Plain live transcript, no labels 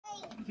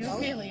You're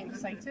really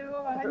excited over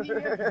aren't you?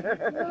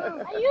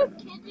 Are you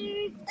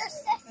kidding?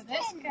 So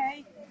this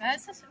guy,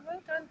 that's a,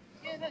 well done.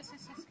 Yeah, that's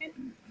his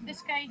skin.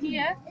 This guy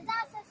here Is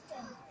that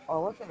system?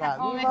 Oh, look at that.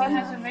 already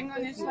has a ring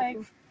on his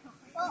leg.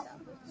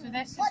 So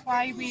this is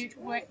why we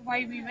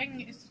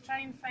ring, is to try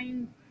and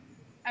find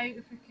out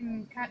if we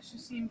can catch the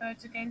same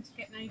birds again to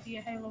get an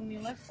idea how long they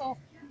live for.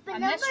 But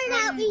And this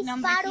ring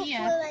number here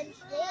fluent.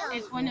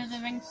 is one of the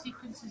ring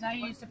sequences I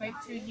used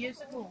about 2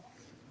 years ago.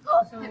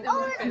 So I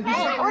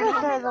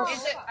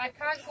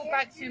can't go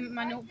back to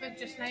my notebook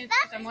just now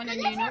because I'm on a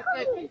new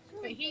notebook,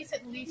 but he's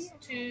at least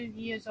 2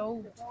 years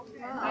old,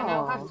 and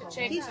I'll have to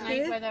check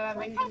tonight whether I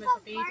ring him as a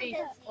baby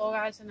or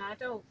as an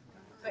adult.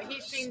 But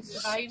he's been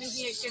surviving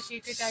here. It gives you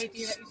a good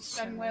idea that he's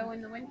done well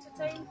in the winter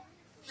time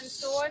and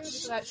so on,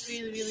 so that's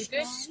really, really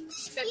good.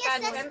 Is that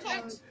bad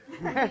tempered?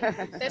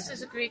 This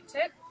is a great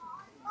tip.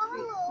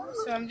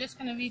 So I'm just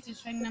going to read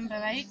his ring number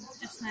out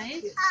just now.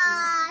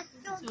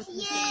 So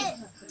cute.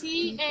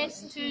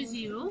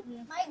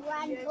 TS20. My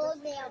grand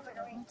told me over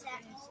the winter.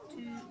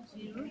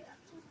 20.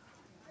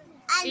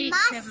 And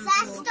my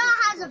sister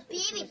has a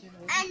baby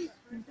and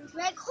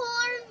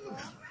Leghorn.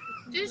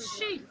 Does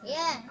she?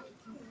 Yeah.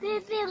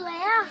 Baby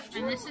left.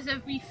 And this is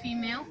every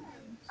female.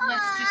 So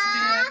let's just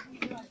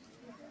do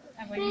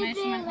a wing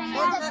measurement on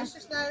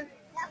it.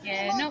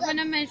 Yeah, not going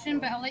to measure,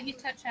 but I'll let you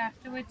touch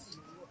afterwards.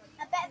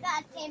 I bet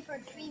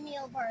bad-tempered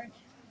female bird.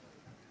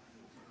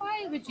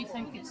 Why would you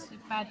think it's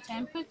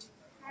bad-tempered?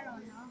 I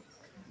don't know.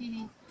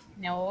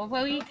 No,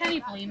 well, you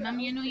can't blame them.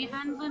 You know, you're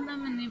handling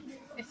them and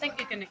they think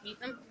you're going to eat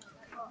them.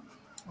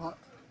 What?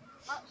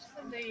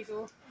 There you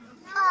go.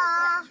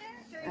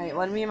 Right,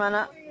 1 wee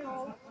minute.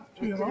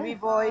 Wee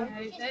boy.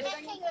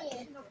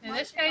 Now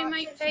this guy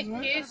might peck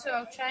you, so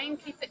I'll try and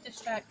keep it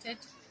distracted.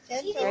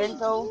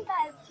 Gentle.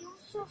 It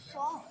feels so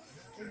soft.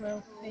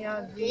 Well, they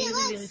are He really,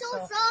 looks really so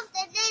soft. soft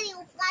and then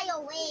he'll fly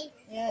away.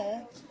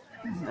 Yeah.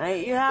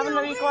 Right, you having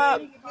a wee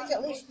clap? He's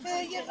at least 2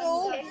 years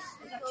old. 2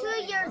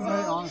 years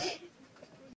old.